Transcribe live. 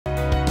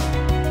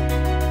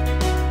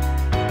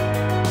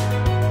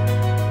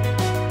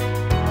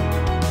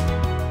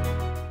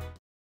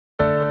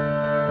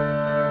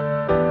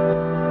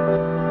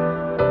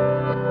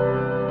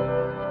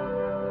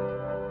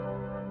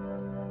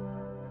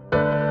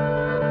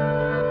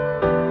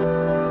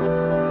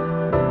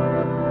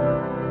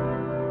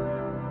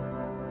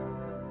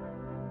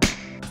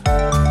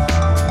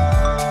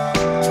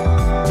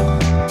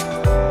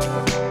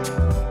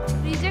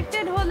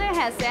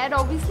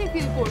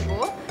Feel করব,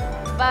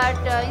 but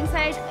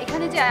inside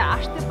এখানে যে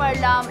আসতে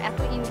পারলাম, এত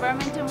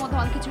এনভায়রনমেন্টের মধ্যে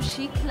অনেক কিছু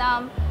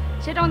শিখলাম,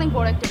 সেটা অনেক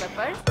বড় একটা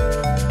ব্যাপার।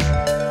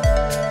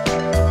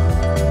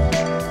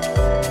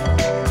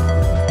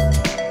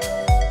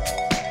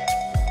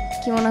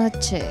 কি মনে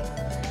হচ্ছে?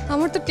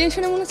 আমার তো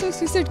টেনশনে মনে হচ্ছে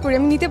সুইসাইড করি,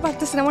 আমি নিতে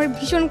পারতেছি না। আমার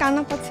ভীষণ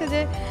কান্না পাচ্ছে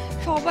যে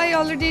সবাই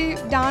অলরেডি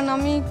ডান,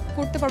 আমি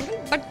করতে পারবো,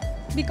 বাট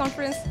বি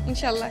কনফিডেন্স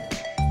ইনশাল্লাহ।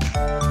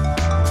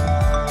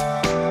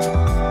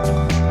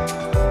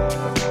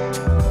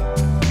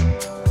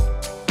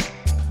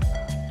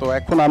 তো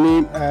এখন আমি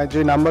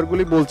যে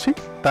নাম্বারগুলি বলছি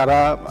তারা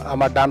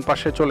আমার ডান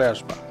পাশে চলে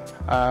আসবে।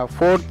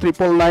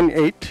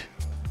 49998,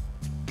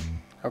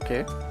 ওকে,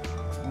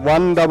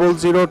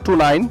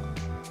 10029,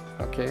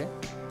 ওকে,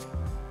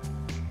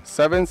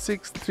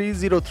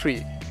 76303।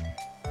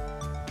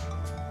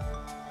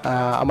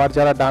 আমার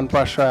যারা ডান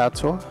পাশে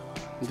আছো,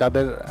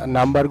 যাদের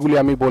নাম্বারগুলি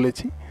আমি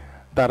বলেছি,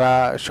 তারা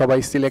সবাই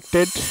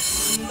সিলেক্টেড।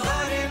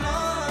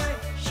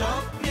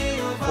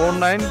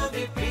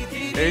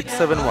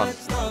 49871।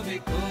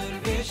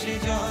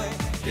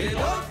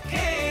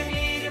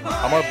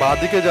 আমার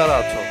বাঁদিকে যারা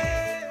আছো,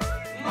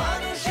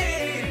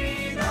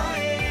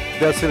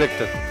 they are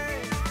selected.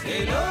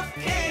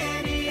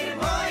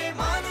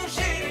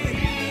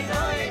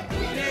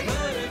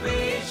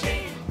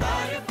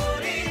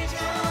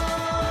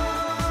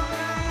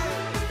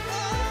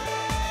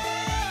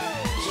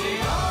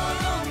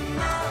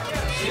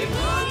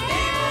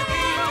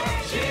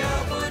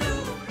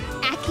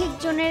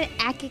 একজনের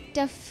এক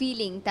একটা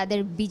ফিলিং তাদের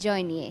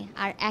বিজয় নিয়ে,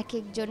 আর এক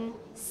একজন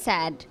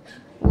sad.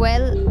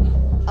 Well,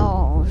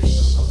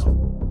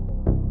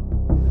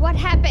 what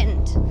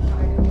happened?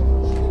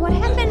 What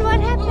happened?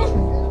 What happened?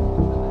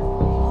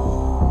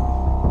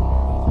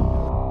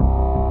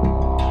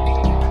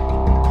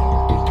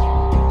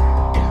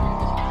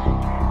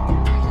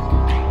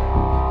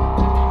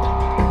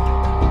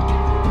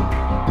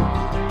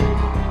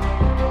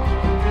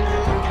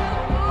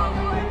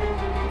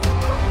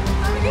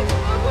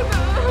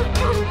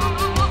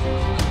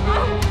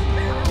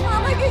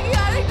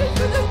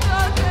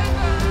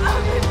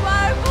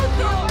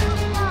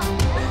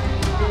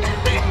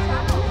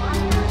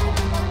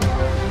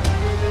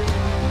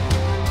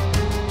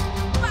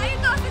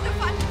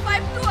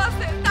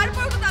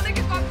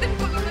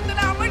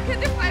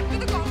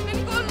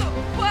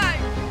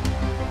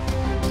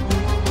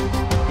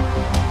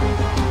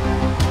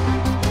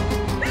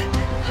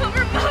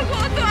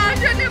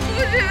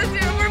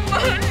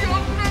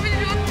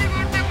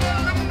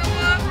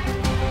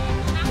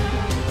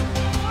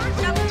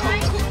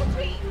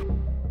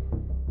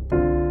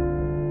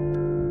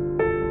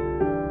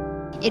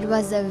 It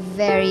was a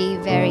very,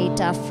 very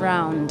tough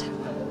round.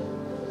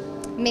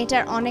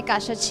 মেয়েটার অনেক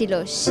আশা ছিল.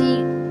 She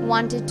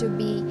wanted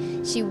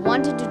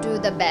to do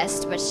the best,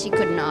 but she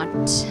could not.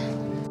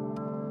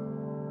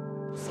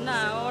 না,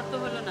 ওর তো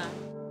হলো না।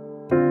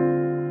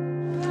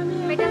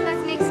 Better luck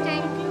next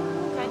time.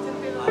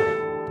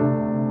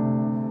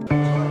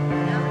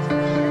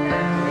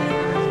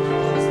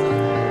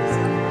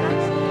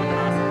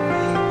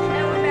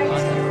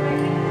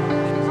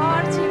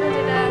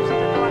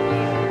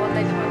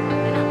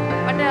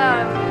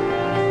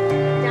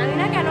 জানি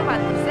না কেন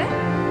বাদ দিছে,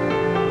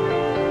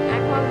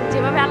 এখন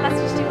যেভাবে আল্লাহ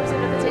সৃষ্টি করছে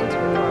ওটা তো চেঞ্জ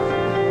করতে পারবো,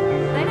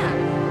 তাই না?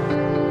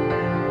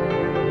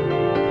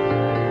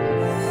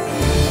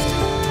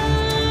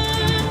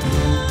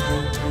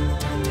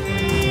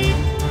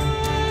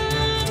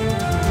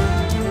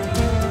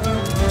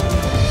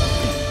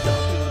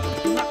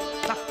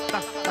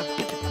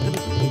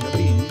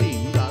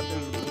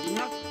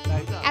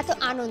 এত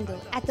আনন্দ,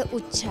 এত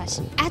উচ্ছ্বাস,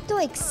 এত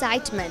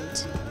excitement,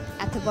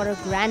 at the Boro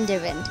Grand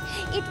event.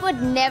 It would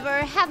never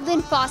have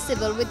been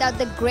possible without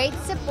the great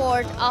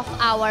support of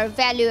our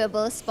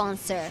valuable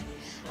sponsor.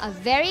 A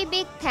very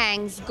big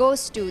thanks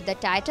goes to the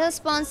title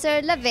sponsor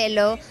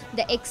ClubLovello,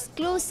 the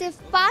exclusive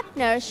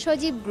partner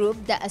Sajeeb Group,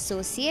 the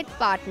associate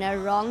partner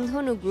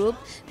Rongdhonu Group,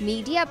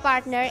 media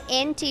partner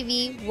NTV,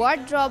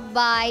 wardrobe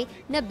by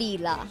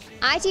Nabila,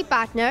 IT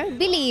partner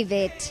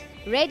belivIT,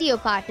 radio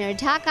partner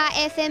Dhaka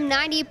FM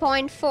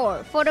 90.4,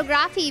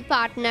 photography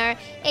partner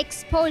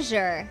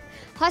Xposure,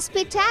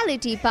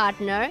 hospitality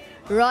partner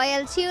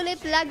Royal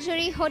Tulip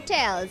Luxury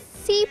Hotels,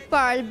 Sea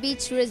Pearl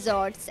Beach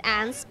Resorts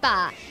and Spa,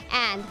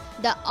 and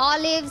the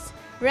Olives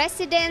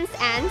Residence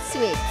and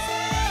Suites.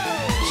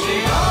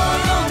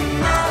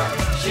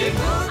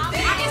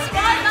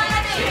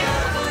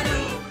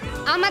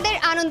 আমাদের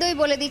আনন্দই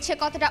বলে দিচ্ছে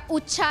কতটা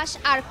উচ্ছ্বাস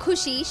আর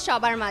খুশি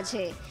সবার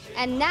মাঝে.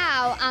 And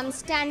now I'm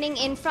standing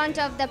in front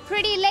of the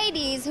pretty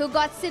ladies who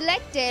got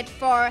selected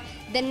for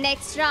the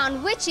next round,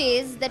 which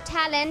is the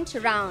talent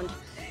round.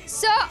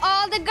 So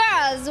all the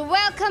girls,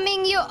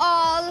 welcoming you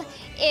all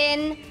in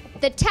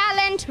the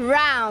talent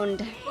round.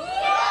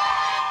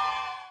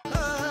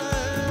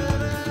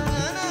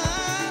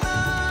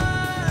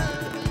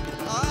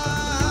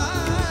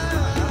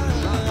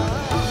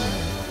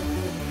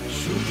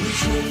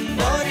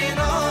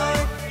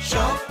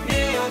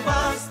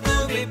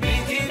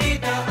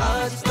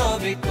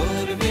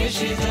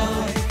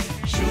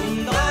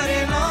 সুন্দর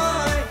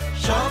নয়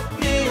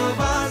স্বপ্নেও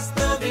বাস্তব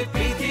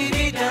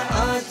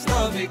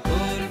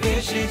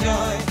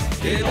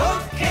লক্ষ্যে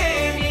লক্ষ্যে